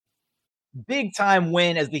big time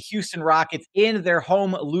win as the Houston Rockets end their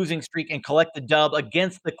home losing streak and collect the dub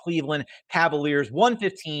against the Cleveland Cavaliers,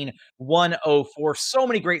 115-104. So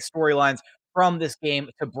many great storylines from this game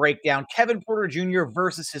to break down. Kevin Porter Jr.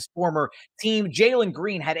 versus his former team. Jalen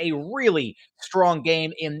Green had a really strong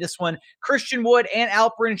game in this one. Christian Wood and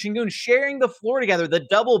Alperen Sengun sharing the floor together. The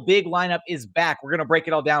double big lineup is back. We're going to break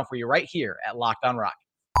it all down for you right here at Locked On Rockets.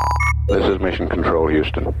 This is Mission Control,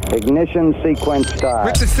 Houston. Ignition sequence start.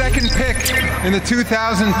 With the second pick in the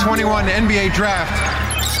 2021 NBA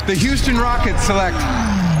Draft, the Houston Rockets select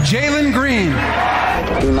Jalen Green.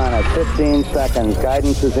 T-minus 15 seconds.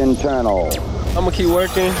 Guidance is internal. I'm going to keep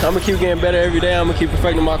working. I'm going to keep getting better every day. I'm going to keep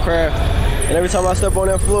perfecting my craft. And every time I step on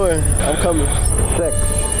that floor, I'm coming. 6,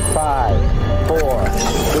 5, 4, 3,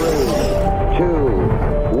 2,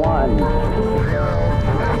 1.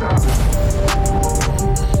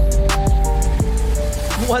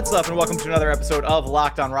 What's up, and welcome to another episode of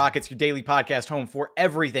Locked On Rockets, your daily podcast home for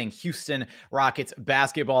everything Houston Rockets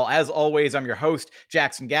basketball. As always, I'm your host,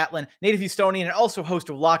 Jackson Gatlin, native Houstonian, and also host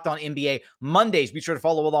of Locked On NBA Mondays. Be sure to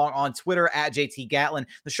follow along on Twitter at JT Gatlin.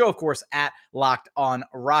 The show, of course, at Locked On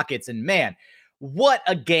Rockets. And man, what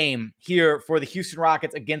a game here for the Houston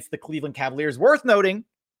Rockets against the Cleveland Cavaliers. Worth noting,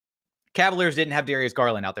 Cavaliers didn't have Darius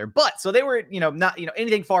Garland out there, but so they were, not,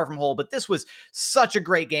 anything far from whole, but this was such a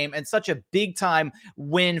great game and such a big time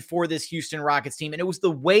win for this Houston Rockets team. And it was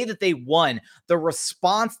the way that they won, the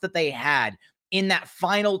response that they had in that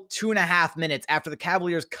final 2.5 minutes after the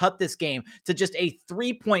Cavaliers cut this game to just a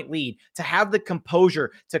 3-point lead, to have the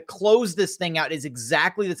composure to close this thing out is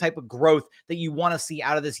exactly the type of growth that you want to see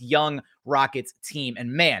out of this young Rockets team.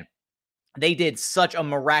 And man, they did such a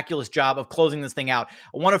miraculous job of closing this thing out.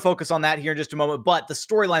 I want to focus on that here in just a moment, but the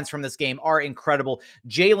storylines from this game are incredible.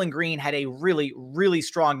 Jalen Green had a really, really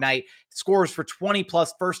strong night. Scores for 20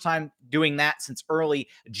 plus, first time doing that since early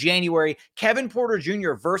January. Kevin Porter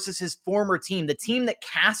Jr. versus his former team, the team that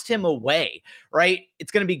cast him away, right?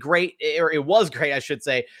 It's going to be great, or it was great, I should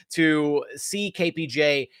say, to see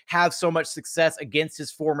KPJ have so much success against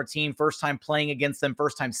his former team. First time playing against them,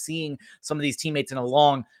 first time seeing some of these teammates in a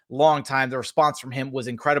long time. The response from him was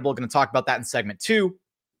incredible. Going to talk about that in segment 2.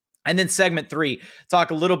 And then segment 3,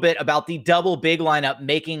 talk a little bit about the double big lineup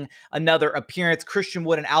making another appearance. Christian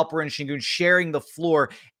Wood and Alperen Sengun sharing the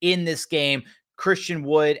floor in this game. Christian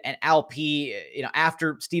Wood and Alp,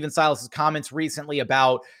 after Stephen Silas's comments recently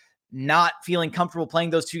about not feeling comfortable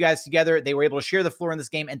playing those two guys together, they were able to share the floor in this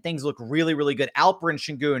game, and things look really, really good. Alperen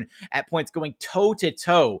Sengun at points going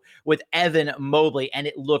toe-to-toe with Evan Mobley, and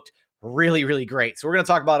it looked really, really great. So we're going to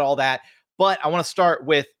talk about all that, but I want to start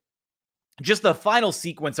with just the final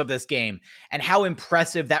sequence of this game and how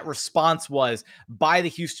impressive that response was by the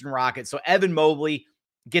Houston Rockets. So Evan Mobley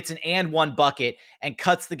gets an and one bucket and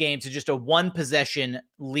cuts the game to just a one possession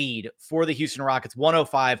lead for the Houston Rockets,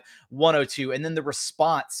 105-102. And then the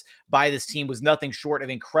response by this team was nothing short of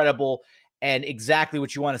incredible and exactly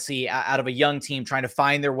what you want to see out of a young team trying to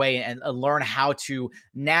find their way and learn how to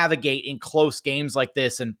navigate in close games like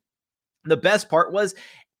this. And the best part was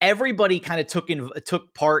everybody kind of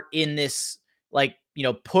took part in this,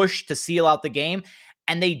 push to seal out the game.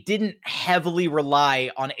 And they didn't heavily rely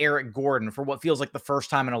on Eric Gordon for what feels like the first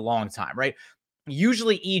time in a long time, right?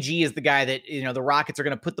 Usually EG is the guy that, the Rockets are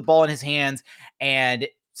going to put the ball in his hands and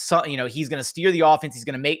so, he's going to steer the offense. He's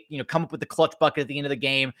going to make, come up with the clutch bucket at the end of the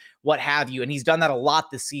game, what have you. And he's done that a lot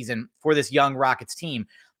this season for this young Rockets team.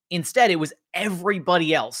 Instead, it was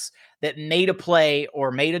everybody else that made a play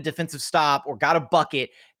or made a defensive stop or got a bucket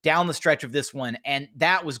down the stretch of this one. And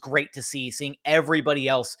that was great to see, seeing everybody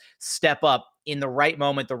else step up in the right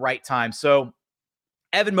moment, the right time. So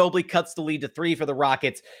Evan Mobley cuts the lead to 3 for the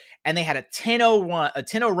Rockets, and they had a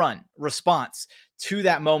 10-0 run response to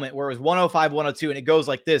that moment where it was 105-102, and it goes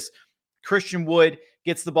like this. Christian Wood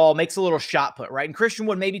gets the ball, makes a little shot put, right? And Christian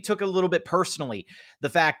Wood maybe took it a little bit personally, the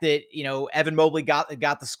fact that, Evan Mobley got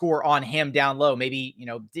the score on him down low, maybe,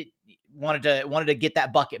 wanted to get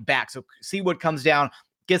that bucket back. So Seawood comes down,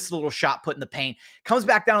 gets a little shot put in the paint, comes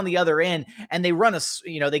back down on the other end, and they run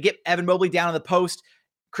they get Evan Mobley down in the post.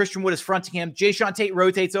 Christian Wood is fronting him. Jae'Sean Tate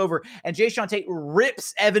rotates over, and Jae'Sean Tate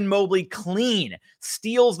rips Evan Mobley clean,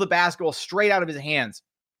 steals the basketball straight out of his hands.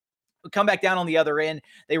 Come back down on the other end.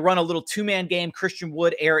 They run a little two-man game. Christian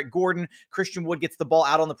Wood, Eric Gordon. Christian Wood gets the ball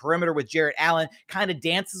out on the perimeter with Jarrett Allen, kind of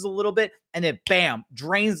dances a little bit, and then bam,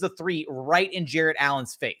 drains the 3 right in Jarrett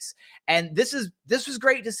Allen's face. And this was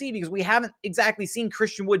great to see because we haven't exactly seen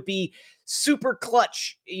Christian Wood be super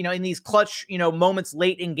clutch, in these clutch, moments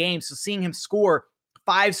late in games. So seeing him score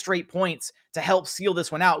 5 straight points to help seal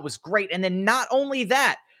this one out was great. And then not only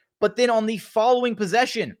that, but then on the following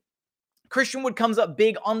possession, Christian Wood comes up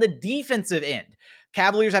big on the defensive end.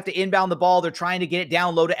 Cavaliers have to inbound the ball. They're trying to get it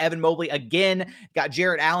down low to Evan Mobley again. Got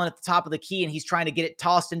Jarrett Allen at the top of the key, and he's trying to get it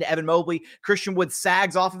tossed into Evan Mobley. Christian Wood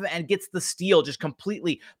sags off of it and gets the steal, just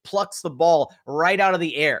completely plucks the ball right out of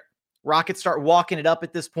the air. Rockets start walking it up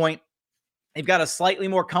at this point. They've got a slightly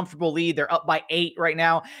more comfortable lead. They're up by 8 right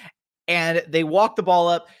now, and they walk the ball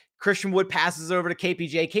up. Christian Wood passes over to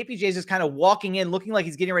KPJ. KPJ is just kind of walking in, looking like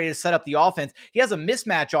he's getting ready to set up the offense. He has a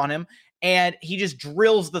mismatch on him, and he just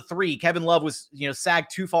drills the three. Kevin Love was,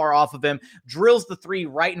 sagged too far off of him, drills the three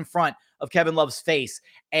right in front of Kevin Love's face.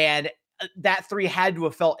 And that three had to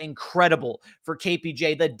have felt incredible for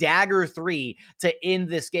KPJ, the dagger three to end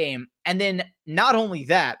this game. And then not only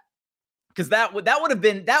that, because that would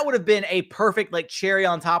have been a perfect cherry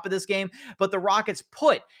on top of this game, but the Rockets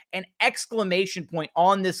put an exclamation point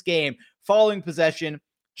on this game following possession.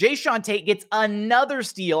 Jayshawn Tate gets another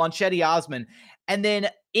steal on Cedi Osman, and then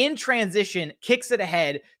in transition kicks it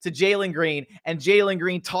ahead to Jalen Green, and Jalen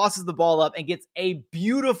Green tosses the ball up and gets a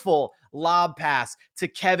beautiful lob pass to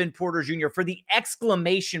Kevin Porter Jr. for the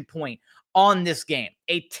exclamation point on this game.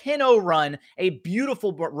 A 10-0 run, a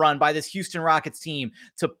beautiful run by this Houston Rockets team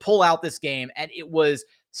to pull out this game, and it was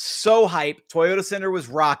so hype. Toyota Center was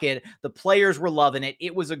rocking. The players were loving it.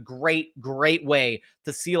 It was a great, great way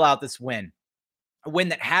to seal out this win. A win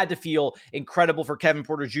that had to feel incredible for Kevin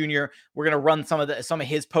Porter Jr. We're going to run some of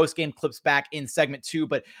his post-game clips back in segment 2,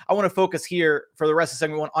 but I want to focus here for the rest of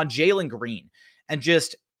segment 1 on Jalen Green and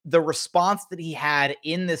just the response that he had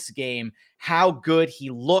in this game, how good he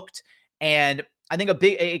looked. And I think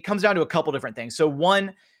it comes down to a couple different things. So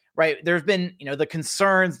one, right, there's been, the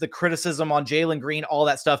concerns, the criticism on Jalen Green, all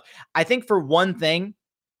that stuff. I think for one thing,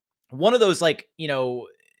 one of those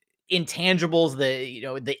intangibles,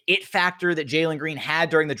 the it factor that Jalen Green had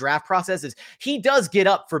during the draft process is he does get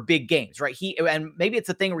up for big games, right? And maybe it's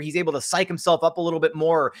a thing where he's able to psych himself up a little bit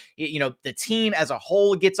more. The team as a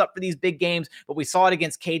whole gets up for these big games, but we saw it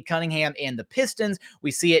against Cade Cunningham and the Pistons.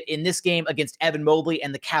 We see it in this game against Evan Mobley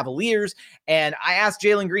and the Cavaliers. And I asked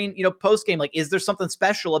Jalen Green, post game, is there something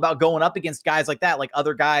special about going up against guys like that, like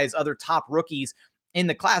other guys, other top rookies in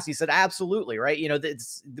the class? He said, absolutely, right?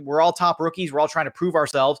 We're all top rookies. We're all trying to prove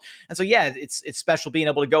ourselves. And so, yeah, it's special being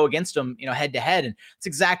able to go against them, head to head. And it's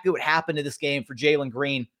exactly what happened in this game for Jalen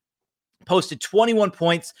Green. Posted 21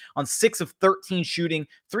 points on 6 of 13 shooting,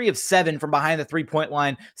 3 of 7 from behind the 3-point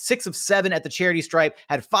line, 6 of 7 at the charity stripe,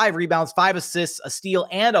 had 5 rebounds, 5 assists, a steal,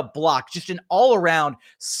 and a block. Just an all-around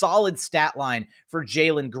solid stat line for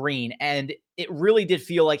Jalen Green. And it really did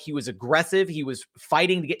feel like he was aggressive. He was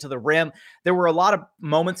fighting to get to the rim. There were a lot of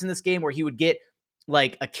moments in this game where he would get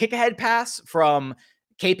a kick-ahead pass from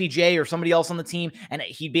KPJ or somebody else on the team, and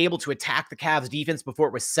he'd be able to attack the Cavs defense before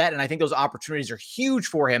it was set. And I think those opportunities are huge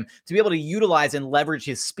for him to be able to utilize and leverage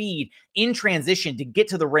his speed in transition to get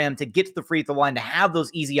to the rim, to get to the free throw line, to have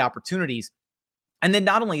those easy opportunities. And then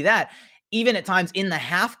not only that, even at times in the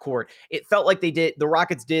half court, it felt like the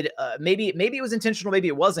Rockets did, maybe it was intentional, maybe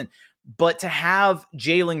it wasn't, but to have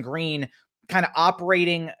Jalen Green kind of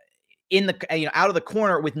operating in the, out of the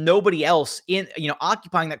corner with nobody else in,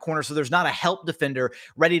 occupying that corner. So there's not a help defender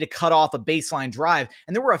ready to cut off a baseline drive.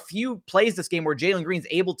 And there were a few plays this game where Jalen Green's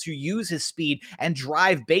able to use his speed and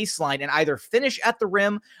drive baseline and either finish at the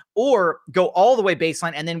rim or go all the way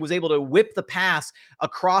baseline, and then was able to whip the pass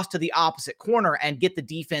across to the opposite corner and get the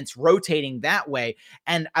defense rotating that way.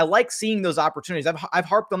 And I like seeing those opportunities. I've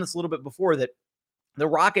harped on this a little bit before that the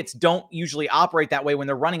Rockets don't usually operate that way when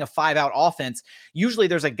they're running a 5-out offense. Usually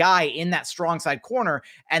there's a guy in that strong side corner,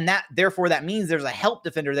 and therefore that means there's a help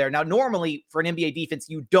defender there. Now, normally for an NBA defense,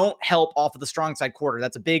 you don't help off of the strong side corner.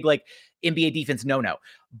 That's a big NBA defense no-no.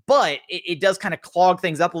 But it does kind of clog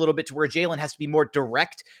things up a little bit to where Jalen has to be more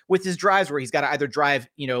direct with his drives, where he's got to either drive,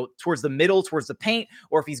 towards the middle, towards the paint,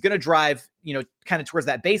 or if he's going to drive, kind of towards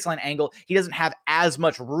that baseline angle, he doesn't have as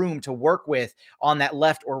much room to work with on that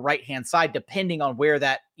left or right-hand side, depending on where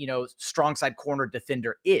that, strong side corner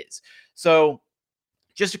defender is. So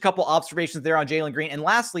just a couple observations there on Jalen Green. And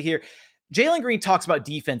lastly here, Jalen Green talks about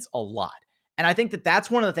defense a lot. And I think that that's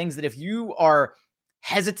one of the things that if you are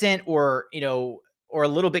hesitant or a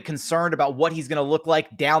little bit concerned about what he's going to look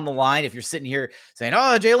like down the line, if you're sitting here saying,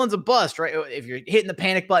 oh, Jalen's a bust, right? If you're hitting the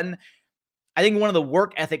panic button, I think one of the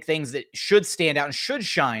work ethic things that should stand out and should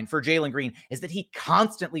shine for Jalen Green is that he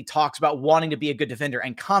constantly talks about wanting to be a good defender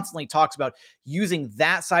and constantly talks about using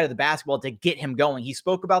that side of the basketball to get him going. He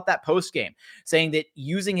spoke about that post game, saying that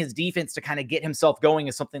using his defense to kind of get himself going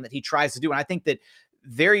is something that he tries to do. And I think that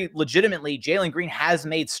very legitimately, Jalen Green has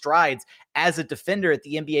made strides as a defender at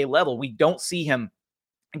the NBA level. We don't see him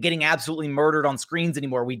getting absolutely murdered on screens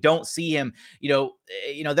anymore. We don't see him,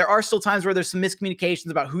 there are still times where there's some miscommunications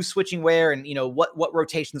about who's switching where and, what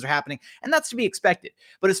rotations are happening. And that's to be expected.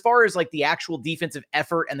 But as far as like the actual defensive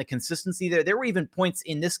effort and the consistency there were even points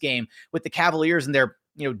in this game with the Cavaliers and their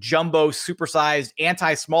jumbo, supersized,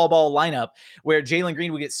 anti-small ball lineup where Jalen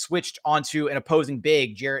Green would get switched onto an opposing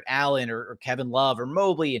big, Jarrett Allen or Kevin Love or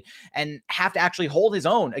Mobley, and have to actually hold his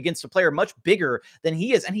own against a player much bigger than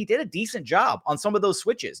he is. And he did a decent job on some of those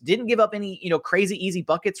switches. Didn't give up any, crazy easy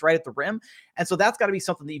buckets right at the rim. And so that's got to be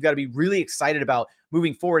something that you've got to be really excited about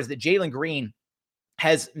moving forward, is that Jalen Green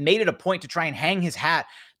has made it a point to try and hang his hat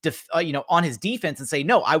on his defense and say,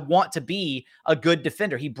 no, I want to be a good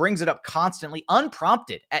defender. He brings it up constantly,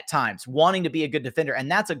 unprompted at times, wanting to be a good defender. And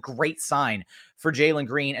that's a great sign for Jalen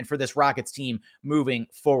Green and for this Rockets team moving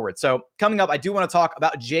forward. So coming up, I do want to talk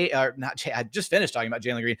about I just finished talking about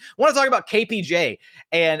Jalen Green. I want to talk about KPJ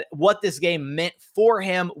and what this game meant for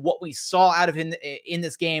him, what we saw out of him in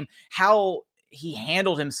this game, how he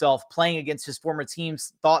handled himself playing against his former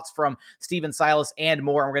teams, thoughts from Steven Silas, and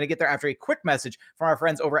more. And we're going to get there after a quick message from our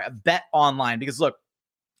friends over at Bet Online, because look,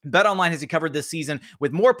 Bet Online has you covered this season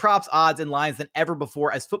with more props, odds, and lines than ever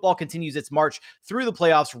before as football continues its march through the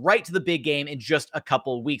playoffs right to the big game in just a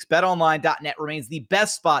couple weeks. BetOnline.net remains the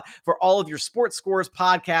best spot for all of your sports scores,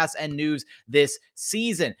 podcasts, and news this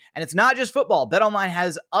season. And it's not just football. BetOnline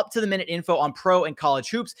has up-to-the-minute info on pro and college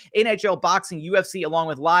hoops, NHL, boxing, UFC, along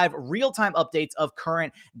with live real-time updates of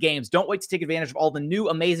current games. Don't wait to take advantage of all the new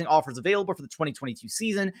amazing offers available for the 2022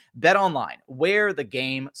 season. BetOnline, where the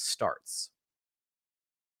game starts.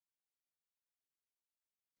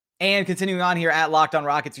 And continuing on here at Locked On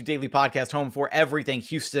Rockets, your daily podcast home for everything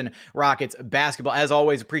Houston Rockets basketball. As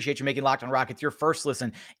always, appreciate you making Locked On Rockets your first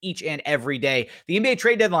listen each and every day. The NBA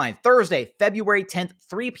trade deadline, Thursday, February 10th,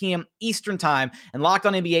 3 p.m. Eastern time. And Locked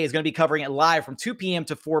On NBA is going to be covering it live from 2 p.m.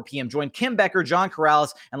 to 4 p.m. Join Kim Becker, John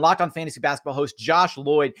Corrales, and Locked On Fantasy Basketball host Josh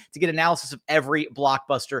Lloyd to get analysis of every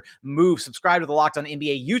blockbuster move. Subscribe to the Locked On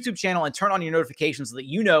NBA YouTube channel and turn on your notifications so that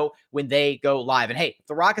you know when they go live. And hey, if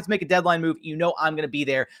the Rockets make a deadline move, I'm going to be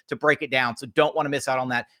there to break it down. So don't want to miss out on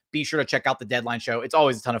that. Be sure to check out the Deadline Show. It's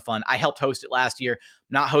always a ton of fun. I helped host it last year,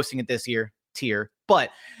 not hosting it this year, but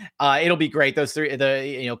it'll be great. Those three,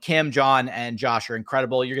 Kim, John, and Josh are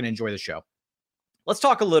incredible. You're going to enjoy the show. Let's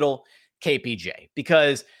talk a little KPJ,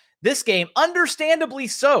 because this game, understandably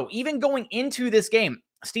so, even going into this game,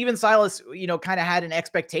 Steven Silas, kind of had an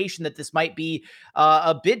expectation that this might be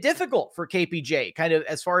a bit difficult for KPJ, kind of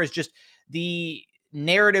as far as just the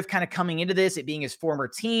narrative kind of coming into this, it being his former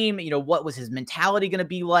team, what was his mentality going to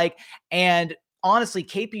be like? And honestly,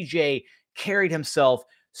 KPJ carried himself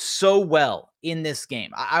so well in this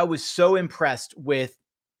game. I was so impressed with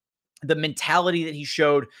the mentality that he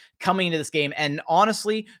showed coming into this game. And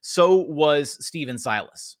honestly, so was Steven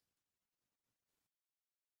Silas.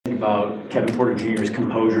 About Kevin Porter Jr.'s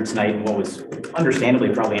composure tonight and what was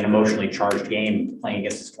understandably probably an emotionally charged game playing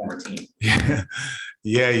against his former team.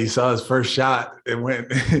 Yeah, you saw his first shot. It went.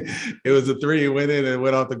 It was a three. It went in. It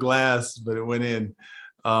went off the glass, but it went in.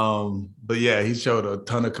 But yeah, he showed a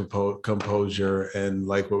ton of composure, and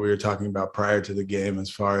like what we were talking about prior to the game, as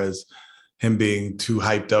far as him being too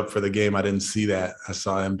hyped up for the game, I didn't see that. I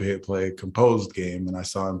saw him play a composed game, and I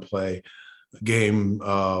saw him play a game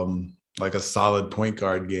like a solid point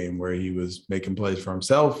guard game where he was making plays for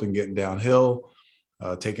himself and getting downhill.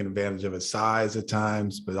 Taking advantage of his size at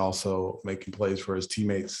times, but also making plays for his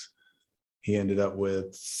teammates. He ended up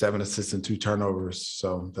with 7 assists and 2 turnovers.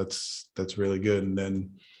 So that's really good. And then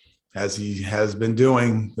as he has been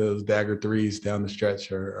doing, those dagger threes down the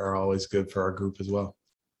stretch are always good for our group as well.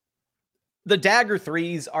 The dagger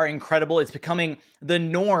threes are incredible. It's becoming the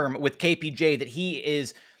norm with KPJ that he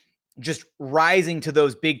is just rising to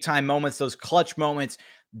those big time moments, those clutch moments,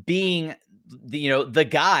 being the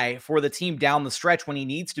guy for the team down the stretch when he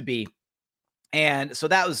needs to be. And so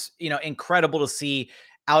that was, incredible to see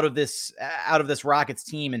out of this Rockets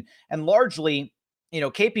team. And largely,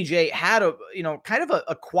 KPJ had a, kind of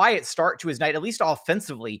a quiet start to his night, at least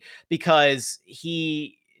offensively, because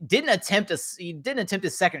he didn't attempt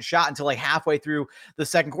his second shot until like halfway through the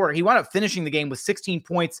second quarter. He wound up finishing the game with 16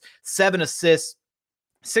 points, 7 assists,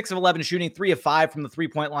 6 of 11 shooting, 3 of 5 from the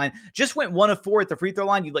 3-point line. Just went 1 of 4 at the free throw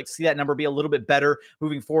line. You'd like to see that number be a little bit better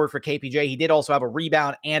moving forward for KPJ. He did also have a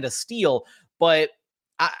rebound and a steal, but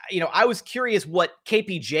I was curious what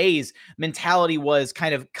KPJ's mentality was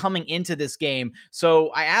kind of coming into this game. So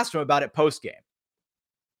I asked him about it post game.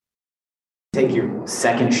 Take your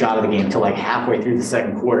second shot of the game till like halfway through the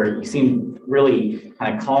second quarter. You seemed really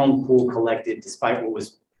kind of calm, cool, collected, despite what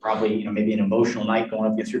was probably, maybe an emotional night going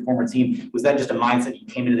up against your former team. Was that just a mindset you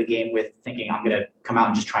came into the game with, thinking I'm going to come out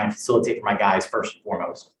and just try and facilitate for my guys first and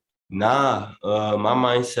foremost? Nah, my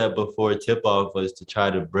mindset before tip-off was to try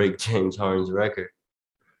to break James Harden's record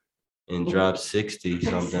and drop 60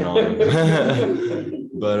 something on him.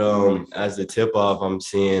 But as the tip-off, I'm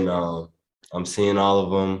seeing all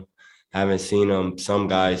of them. Haven't seen some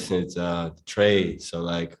guys since the trade. So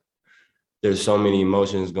like, there's so many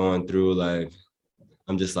emotions going through. Like,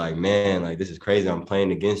 I'm just like, man, like, this is crazy. I'm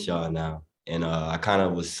playing against y'all now. And I kind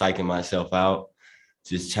of was psyching myself out,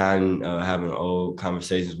 just chatting, having old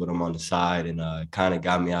conversations with them on the side, and kind of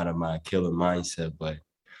got me out of my killer mindset. But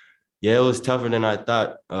yeah, it was tougher than I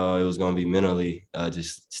thought it was going to be mentally,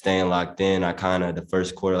 just staying locked in. I kind of, the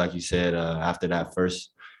first quarter, like you said, after that first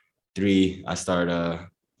three, I started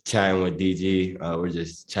chatting with DG. We're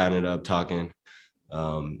just chatting it up, talking,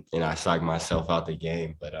 and I psyched myself out the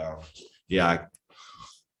game. But yeah,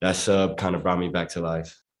 that sub kind of brought me back to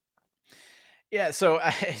life. Yeah, so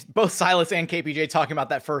both Silas and KPJ talking about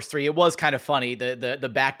that first three, it was kind of funny.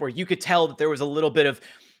 The backboard, you could tell that there was a little bit of,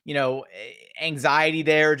 anxiety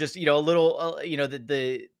there, just, a little,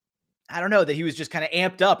 I don't know, that he was just kind of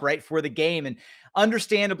amped up, right, for the game, and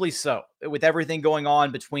understandably so, with everything going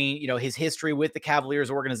on between, his history with the Cavaliers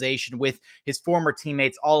organization, with his former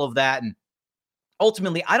teammates, all of that. And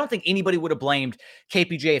ultimately, I don't think anybody would have blamed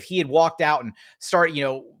KPJ if he had walked out and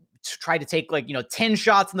started, tried to take 10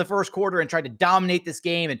 shots in the first quarter and tried to dominate this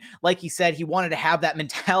game. And like he said, he wanted to have that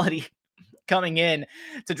mentality coming in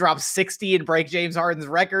to drop 60 and break James Harden's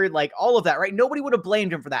record, like all of that, right? Nobody would have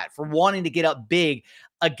blamed him for that, for wanting to get up big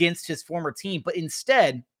against his former team. But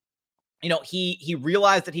instead, he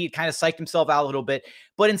realized that he had kind of psyched himself out a little bit,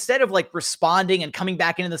 but instead of responding and coming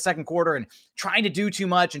back into the second quarter and trying to do too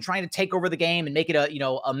much and trying to take over the game and make it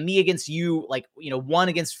a me against you, 1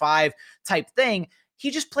 against 5 type thing,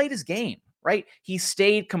 he just played his game, right? He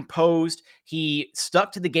stayed composed. He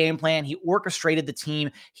stuck to the game plan. He orchestrated the team.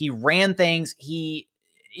 He ran things. He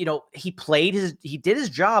did his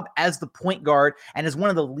job as the point guard and as one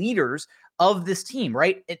of the leaders of this team,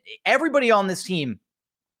 right? Everybody on this team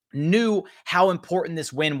knew how important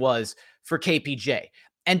this win was for KPJ.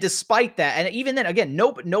 And despite that, and even then, again,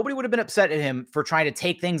 nobody would have been upset at him for trying to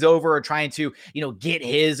take things over or trying to, get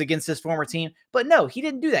his against his former team. But no, he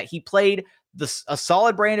didn't do that. He played a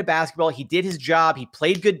solid brand of basketball. He did his job. He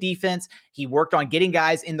played good defense. He worked on getting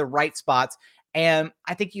guys in the right spots. And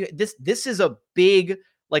I think this is a big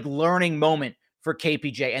learning moment for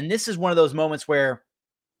KPJ. And this is one of those moments where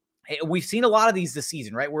we've seen a lot of these this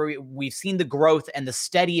season, right? Where we've seen the growth and the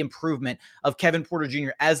steady improvement of Kevin Porter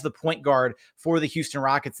Jr. as the point guard for the Houston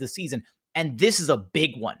Rockets this season. And this is a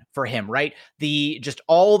big one for him, right?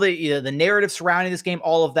 All the narrative surrounding this game,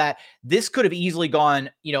 all of that, this could have easily gone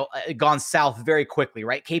south very quickly,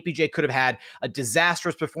 right? KPJ could have had a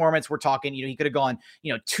disastrous performance. We're talking, he could have gone,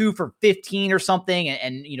 2 for 15 or something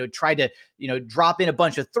and tried to, drop in a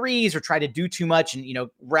bunch of threes or try to do too much and,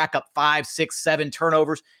 rack up 5, 6, 7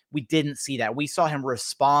 turnovers. We didn't see that. We saw him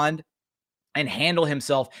respond and handle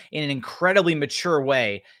himself in an incredibly mature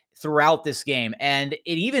way throughout this game. And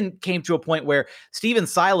it even came to a point where Stephen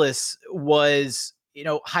Silas was,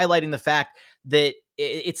 highlighting the fact that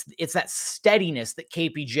it's that steadiness that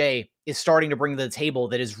KPJ is starting to bring to the table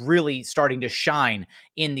that is really starting to shine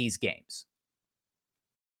in these games.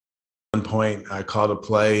 At one point, I called a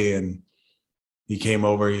play and he came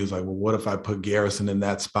over. He was like, well, what if I put Garrison in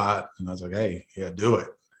that spot? And I was like, hey, yeah, do it.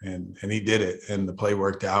 And he did it. And the play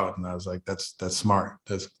worked out. And I was like, that's smart.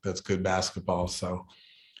 That's good basketball. So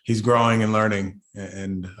he's growing and learning,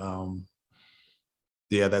 and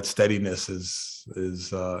that steadiness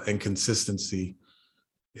is and consistency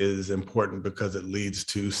is important because it leads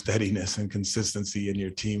to steadiness and consistency in your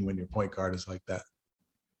team when your point guard is like that.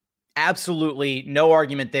 Absolutely. No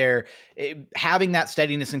argument there. Having that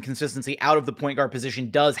steadiness and consistency out of the point guard position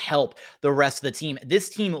does help the rest of the team. This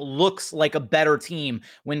team looks like a better team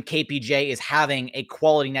when KPJ is having a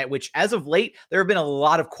quality night, which as of late, there have been a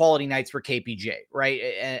lot of quality nights for KPJ, right?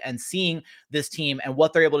 And seeing this team and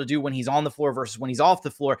what they're able to do when he's on the floor versus when he's off the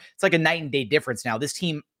floor, it's like a night and day difference now. This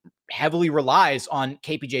team heavily relies on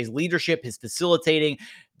KPJ's leadership, his facilitating,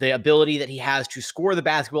 the ability that he has to score the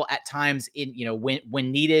basketball at times in,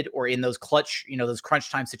 when needed or in those clutch, those crunch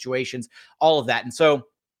time situations, all of that. And so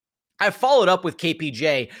I followed up with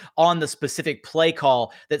KPJ on the specific play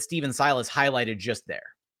call that Stephen Silas highlighted just there.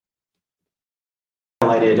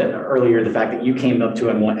 highlighted earlier the fact that you came up to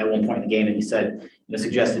him at one point in the game and you said,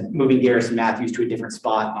 suggested moving Garrison Matthews to a different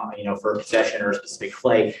spot, for a possession or a specific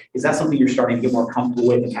play. Is that something you're starting to get more comfortable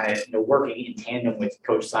with and kind of, working in tandem with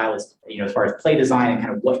Coach Silas, as far as play design and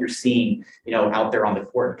kind of what you're seeing, out there on the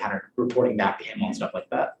court and kind of reporting back to him on stuff like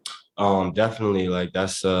that? Definitely. Like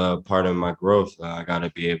that's part of my growth. I got to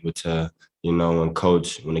be able to, when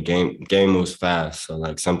the game moves fast. So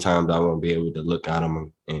like sometimes I won't be able to look at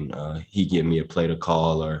him and he give me a play to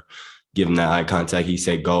call or give him that eye contact. He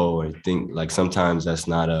say go or think like sometimes that's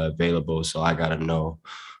not available. So I got to know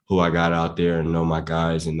who I got out there and know my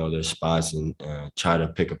guys and know their spots and try to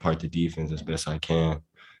pick apart the defense as best I can.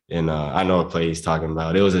 And I know what play he's talking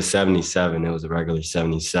about. It was a 77. It was a regular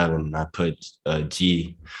 77. And I put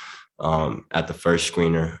G at the first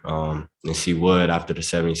screener. And she would, after the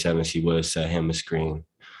 77, she would set him a screen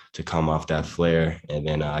to come off that flare. And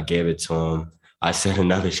then I gave it to him. I set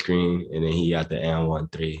another screen, and then he got the and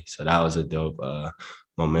 1-3. So that was a dope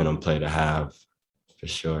momentum play to have for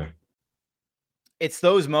sure. It's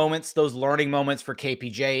those moments, those learning moments for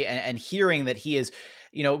KPJ and hearing that he is,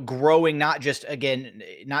 growing, not just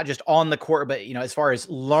on the court, but, as far as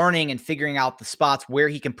learning and figuring out the spots where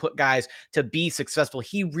he can put guys to be successful.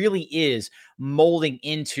 He really is molding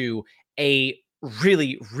into a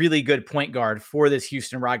really, really good point guard for this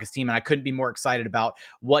Houston Rockets team. And I couldn't be more excited about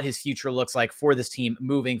what his future looks like for this team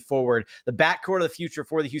moving forward. The backcourt of the future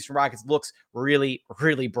for the Houston Rockets looks really,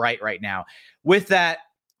 really bright right now. With that,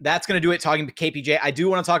 that's going to do it talking to KPJ. I do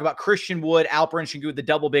want to talk about Christian Wood, Alperen Sengun, the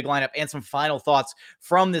double big lineup, and some final thoughts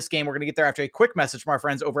from this game. We're going to get there after a quick message from our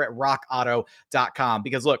friends over at rockauto.com.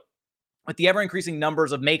 Because look, with the ever-increasing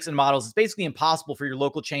numbers of makes and models, it's basically impossible for your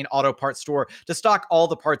local chain auto parts store to stock all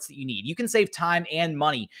the parts that you need. You can save time and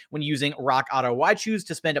money when using Rock Auto. Why choose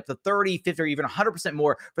to spend up to 30, 50, or even 100%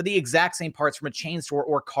 more for the exact same parts from a chain store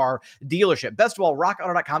or car dealership? Best of all,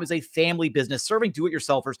 rockauto.com is a family business serving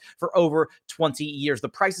do-it-yourselfers for over 20 years. The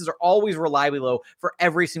prices are always reliably low for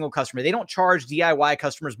every single customer. They don't charge DIY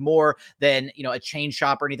customers more than, a chain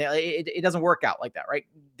shop or anything. It doesn't work out like that, right?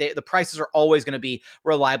 The prices are always going to be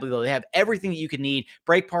reliably low. They have everything that you could need: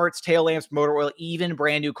 brake parts, tail lamps, motor oil, even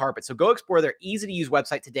brand new carpet. So go explore their easy-to-use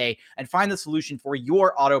website today and find the solution for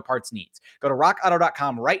your auto parts needs. Go to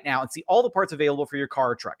rockauto.com right now and see all the parts available for your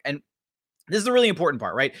car or truck. And this is the really important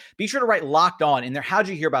part, right? Be sure to write Locked On in their How'd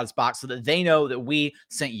You Hear About Us box so that they know that we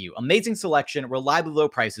sent you. Amazing selection, reliably low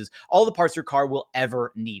prices, all the parts your car will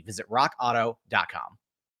ever need. Visit rockauto.com.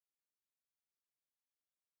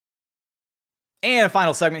 And a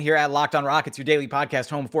final segment here at Locked On Rockets, your daily podcast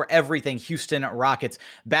home for everything Houston Rockets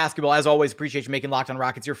basketball. As always, appreciate you making Locked On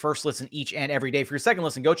Rockets your first listen each and every day. For your second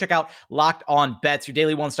listen, go check out Locked On Bets, your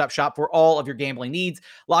daily one-stop shop for all of your gambling needs.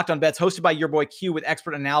 Locked On Bets, hosted by your boy Q, with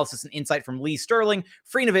expert analysis and insight from Lee Sterling,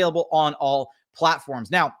 free and available on all platforms.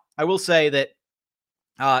 Now, I will say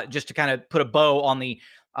that just to kind of put a bow on the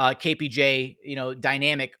KPJ,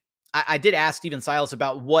 dynamic, I did ask Steven Silas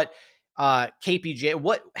about what KPJ,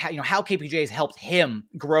 how KPJ has helped him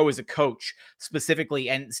grow as a coach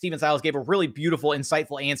specifically. And Steven Silas gave a really beautiful,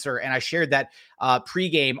 insightful answer. And I shared that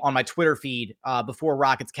pregame on my Twitter feed before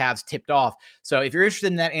Rockets Cavs tipped off. So if you're interested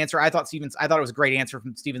in that answer, I thought it was a great answer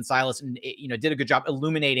from Steven Silas, and it, did a good job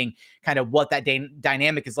illuminating kind of what that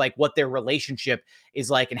dynamic is like, what their relationship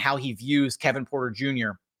is like, and how he views Kevin Porter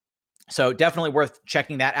Jr. So definitely worth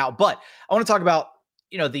checking that out. But I want to talk about,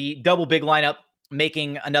 the double big lineup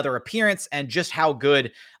making another appearance and just how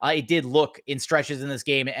good it did look in stretches in this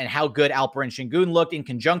game, and how good Alperen Sengun looked in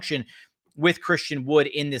conjunction with Christian Wood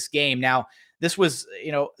in this game. Now, this was,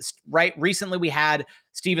 right recently we had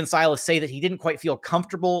Steven Silas say that he didn't quite feel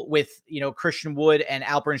comfortable with, Christian Wood and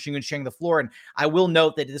Alperen Sengun sharing the floor. And I will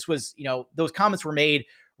note that this was, those comments were made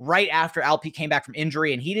right after Alp came back from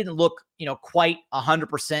injury, and he didn't look, quite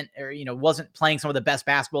 100%, or, wasn't playing some of the best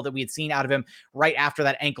basketball that we had seen out of him right after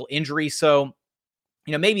that ankle injury. So,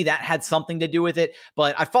 maybe that had something to do with it,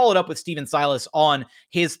 but I followed up with Steven Silas on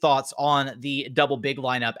his thoughts on the double big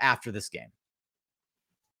lineup after this game.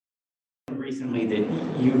 Recently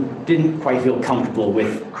that you didn't quite feel comfortable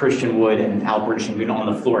with Christian Wood and Alperen Sengun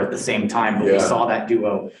on the floor at the same time, but we saw that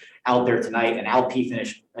duo out there tonight, and Alp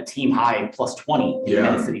finished a team high plus 20 in the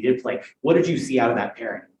minutes that he did play. What did you see out of that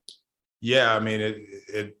pairing? Yeah, I mean,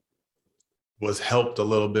 it was helped a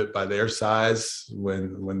little bit by their size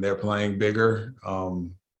when they're playing bigger.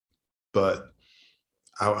 But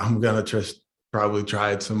I'm going to just probably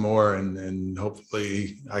try it some more, and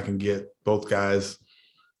hopefully I can get both guys,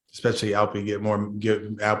 especially Alpy, give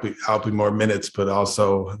Alpy more minutes, but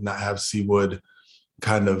also not have Seawood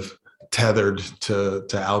kind of tethered to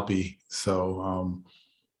Alpy. So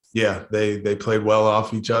Yeah, they played well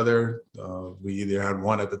off each other. We either had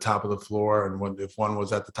one at the top of the floor, and if one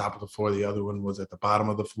was at the top of the floor, the other one was at the bottom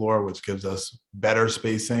of the floor, which gives us better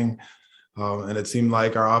spacing. And it seemed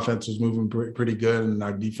like our offense was moving pretty good, and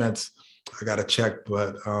our defense, I got to check,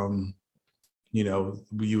 but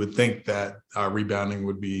you would think that our rebounding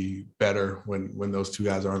would be better when those two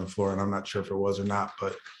guys are on the floor, and I'm not sure if it was or not,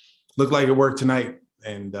 but looked like it worked tonight,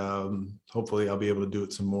 and hopefully I'll be able to do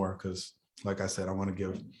it some more because, like I said, I want to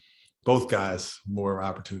give both guys more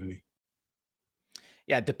opportunity.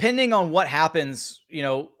 Yeah, depending on what happens,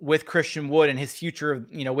 with Christian Wood and his future,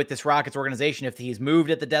 with this Rockets organization, if he's moved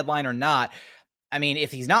at the deadline or not. I mean,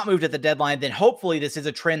 if he's not moved at the deadline, then hopefully this is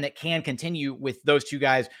a trend that can continue with those two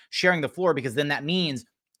guys sharing the floor, because then that means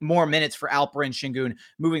more minutes for Alperen Şengün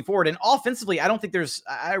moving forward. And offensively, I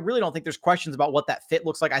really don't think there's questions about what that fit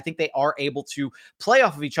looks like. I think they are able to play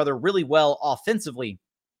off of each other really well offensively,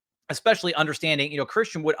 especially understanding,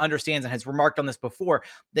 Christian Wood understands and has remarked on this before,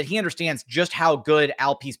 that he understands just how good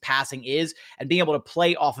Alp's passing is, and being able to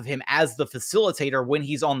play off of him as the facilitator when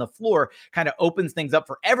he's on the floor kind of opens things up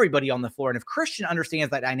for everybody on the floor. And if Christian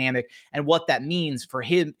understands that dynamic and what that means for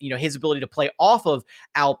him, his ability to play off of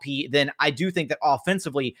Alp, then I do think that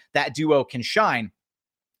offensively that duo can shine.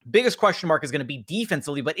 Biggest question mark is going to be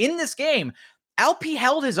defensively, but in this game, Alp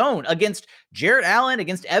held his own against Jarrett Allen,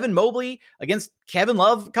 against Evan Mobley, against Kevin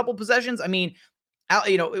Love, a couple possessions. I mean,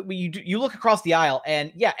 you look across the aisle,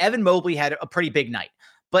 and yeah, Evan Mobley had a pretty big night,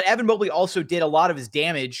 but Evan Mobley also did a lot of his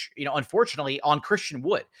damage, unfortunately, on Christian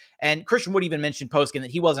Wood. And Christian Wood even mentioned post-game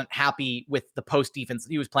that he wasn't happy with the post defense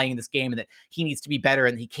that he was playing in this game, and that he needs to be better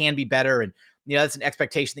and he can be better. And, that's an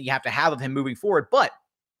expectation that you have to have of him moving forward. But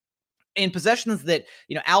in possessions that,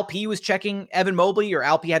 Alp was checking Evan Mobley, or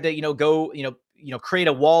Alp had to, go, create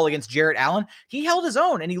a wall against Jarrett Allen, he held his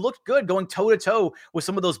own and he looked good going toe to toe with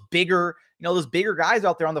some of those bigger guys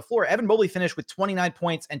out there on the floor. Evan Mobley finished with 29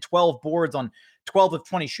 points and 12 boards on 12 of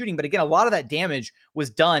 20 shooting. But again, a lot of that damage was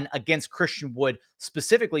done against Christian Wood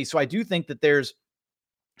specifically. So I do think that there's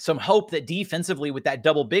some hope that defensively with that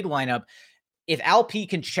double big lineup, if Alp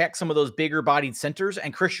can check some of those bigger bodied centers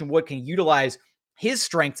and Christian Wood can utilize his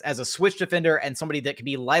strengths as a switch defender and somebody that can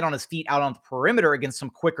be light on his feet out on the perimeter against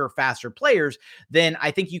some quicker, faster players, then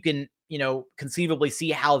I think you can, conceivably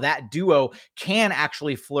see how that duo can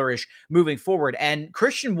actually flourish moving forward. And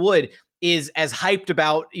Christian Wood is as hyped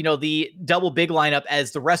about, the double big lineup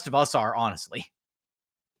as the rest of us are, honestly.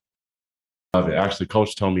 Actually,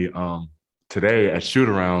 Coach told me today at shoot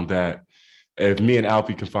around that if me and Alp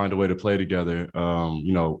can find a way to play together,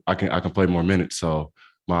 I can play more minutes. So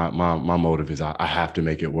my motive is I have to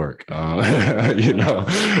make it work, because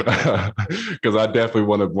I definitely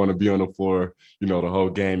want to be on the floor, the whole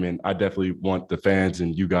game. And I definitely want the fans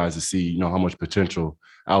and you guys to see, how much potential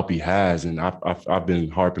Alp has. And I've been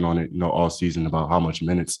harping on it, all season about how much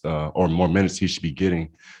minutes or more minutes he should be getting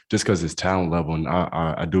just because his talent level. And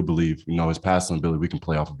I do believe, his passing ability, we can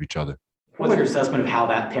play off of each other. What's your assessment of how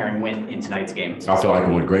that pairing went in tonight's game? I feel like it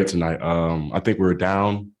went great tonight. I think we were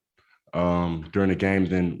down during the game,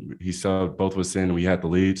 then he subbed both of us in and we had the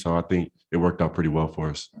lead. So I think it worked out pretty well for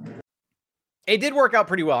us. It did work out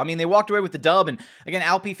pretty well. I mean, they walked away with the dub, and again,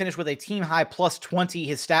 Alp finished with a team high plus 20,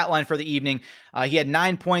 his stat line for the evening. He had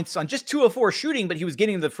 9 points on just 2 of 4 shooting, but he was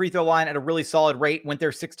getting to the free throw line at a really solid rate, went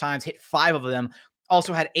there 6 times, hit 5 of them,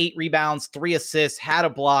 also had 8 rebounds, 3 assists, had a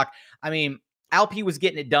block. I mean, Alp was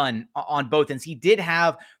getting it done on both ends. He did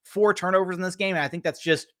have 4 turnovers in this game, and I think that's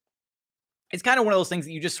just, it's kind of one of those things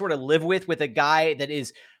that you just sort of live with a guy that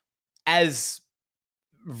is as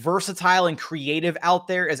versatile and creative out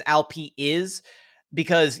there as Alp is,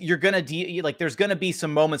 because you're going to there's going to be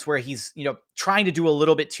some moments where he's, trying to do a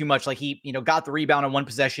little bit too much. Like he, got the rebound on one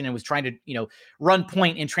possession and was trying to, run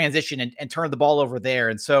point in transition and turn the ball over there.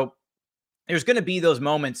 And so there's going to be those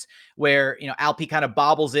moments where, Alp kind of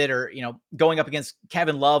bobbles it, or, going up against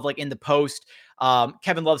Kevin Love, like in the post.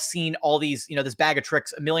 Kevin Love's seen all these, this bag of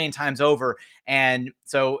tricks a million times over. And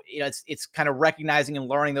so, it's kind of recognizing and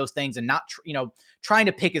learning those things and not, trying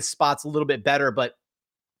to pick his spots a little bit better. But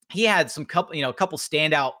he had some couple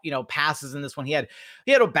standout, passes in this one. He had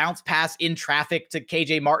a bounce pass in traffic to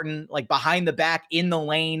KJ Martin, like behind the back in the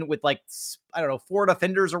lane with 4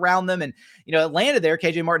 defenders around them. And, it landed there.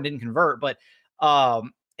 KJ Martin didn't convert, but,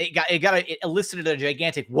 it elicited a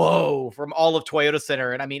gigantic whoa from all of Toyota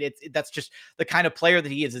Center. And I mean, that's just the kind of player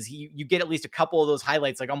that he is you get at least a couple of those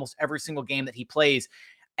highlights, like almost every single game that he plays.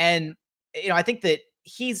 And, I think that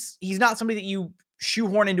he's not somebody that you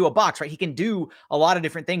shoehorn into a box, right? He can do a lot of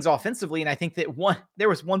different things offensively. And I think that there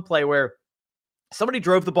was one play where somebody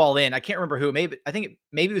drove the ball in. I can't remember who, maybe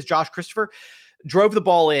it was Josh Christopher, drove the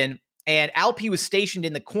ball in, And Alp was stationed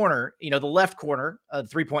in the corner, the left corner of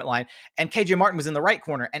the 3-point line, and KJ Martin was in the right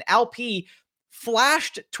corner. And Alp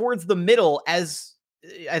flashed towards the middle as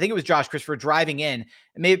I think it was Josh Christopher driving in.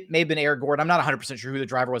 It may have been Eric Gordon. I'm not 100% sure who the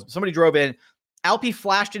driver was, but somebody drove in. Alp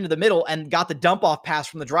flashed into the middle and got the dump off pass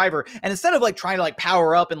from the driver. And instead of trying to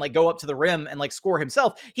power up and go up to the rim and score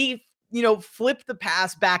himself, he, flipped the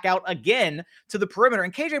pass back out again to the perimeter.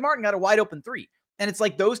 And KJ Martin got a wide open three. And it's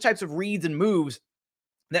those types of reads and moves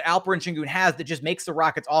that Alperen Sengun has that just makes the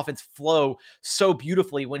Rockets offense flow so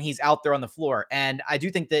beautifully when he's out there on the floor. And I do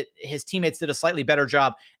think that his teammates did a slightly better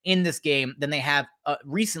job in this game than they have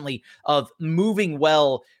recently of moving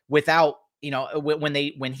well without,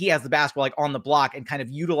 when he has the basketball on the block and kind of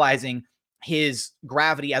utilizing his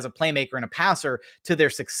gravity as a playmaker and a passer to their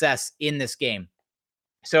success in this game.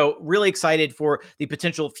 So really excited for the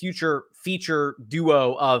potential future feature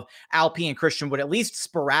duo of Alp and Christian Wood, at least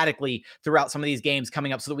sporadically throughout some of these games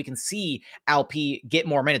coming up so that we can see Alp get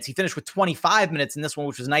more minutes. He finished with 25 minutes in this one,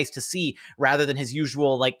 which was nice to see rather than his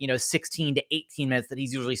usual 16 to 18 minutes that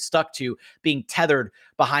he's usually stuck to being tethered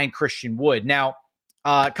behind Christian Wood. Now,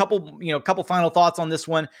 a couple final thoughts on this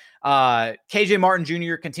one. KJ Martin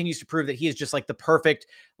Jr. continues to prove that he is just the perfect,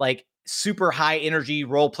 super high energy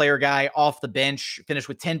role player guy off the bench, finished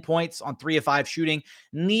with 10 points on 3 of 5 shooting.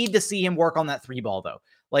 Need to see him work on that 3 ball though.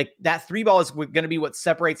 That 3 ball is going to be what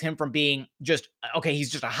separates him from being just, okay, he's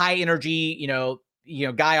just a high energy,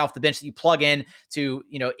 guy off the bench that you plug in to,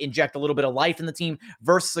 inject a little bit of life in the team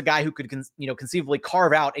versus a guy who could, conceivably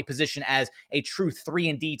carve out a position as a true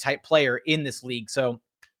 3-and-D type player in this league. So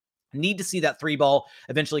need to see that 3 ball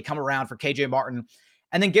eventually come around for KJ Martin.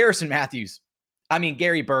 And then Garrison Matthews.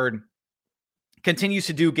 Gary Bird continues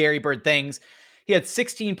to do Gary Bird things. He had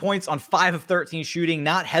 16 points on 5 of 13 shooting,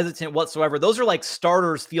 not hesitant whatsoever. Those are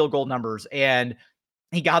starters field goal numbers. And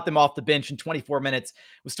he got them off the bench in 24 minutes.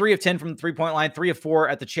 It was 3 of 10 from the 3-point line, 3 of 4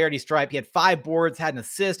 at the charity stripe. He had 5 boards, had an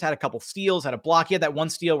assist, had a couple steals, had a block. He had that one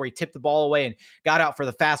steal where he tipped the ball away and got out for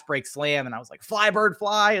the fast break slam. And I was like, fly, bird,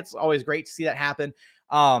 fly. It's always great to see that happen.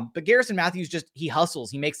 But Garrison Matthews he hustles.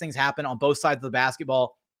 He makes things happen on both sides of the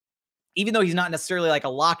basketball. Even though he's not necessarily a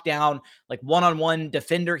lockdown, one-on-one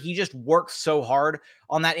defender, he just works so hard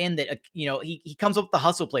on that end that, he comes up with the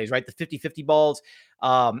hustle plays, right? The 50-50 balls,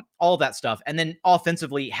 all of that stuff. And then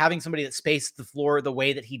offensively, having somebody that spaces the floor the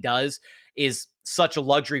way that he does is such a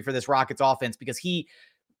luxury for this Rockets offense because he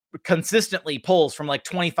consistently pulls from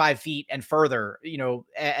 25 feet and further,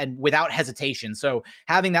 and without hesitation. So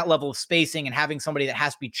having that level of spacing and having somebody that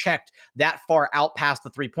has to be checked that far out past the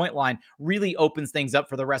 3-point line really opens things up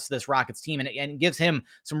for the rest of this Rockets team. And gives him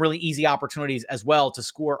some really easy opportunities as well to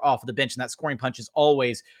score off of the bench. And that scoring punch is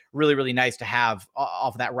always really, really nice to have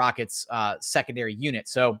off of that Rockets secondary unit.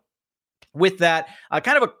 So with that,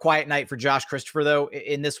 kind of a quiet night for Josh Christopher though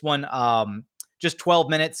in this one. Just 12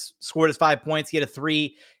 minutes, scored his 5 points. He had a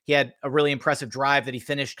 3. He had a really impressive drive that he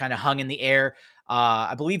finished kind of hung in the air.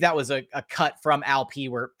 I believe that was a cut from Alp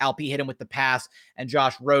where Alp hit him with the pass and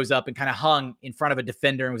Josh rose up and kind of hung in front of a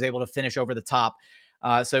defender and was able to finish over the top.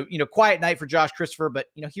 So, quiet night for Josh Christopher, but,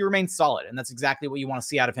 he remains solid. And that's exactly what you want to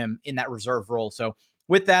see out of him in that reserve role. So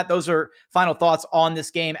with that, those are final thoughts on this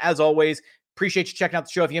game. As always, appreciate you checking out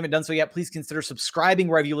the show. If you haven't done so yet, please consider subscribing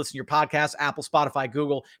wherever you listen to your podcasts, Apple, Spotify,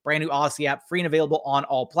 Google, brand new Odyssey app, free and available on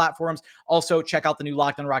all platforms. Also, check out the new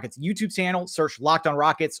Locked On Rockets YouTube channel. Search Locked On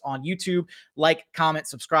Rockets on YouTube. Like, comment,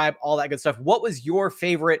 subscribe, all that good stuff. What was your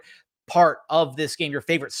favorite part of this game, your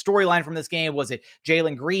favorite storyline from this game? Was it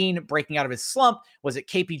Jalen Green breaking out of his slump? Was it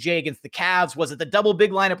KPJ against the Cavs? Was it the double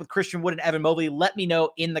big lineup with Christian Wood and Evan Mobley? Let me know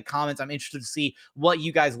in the comments. I'm interested to see what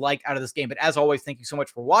you guys liked out of this game. But as always, thank you so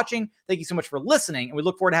much for watching. Thank you so much for listening. And we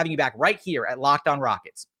look forward to having you back right here at Locked On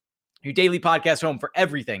Rockets, your daily podcast home for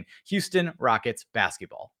everything Houston Rockets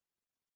basketball.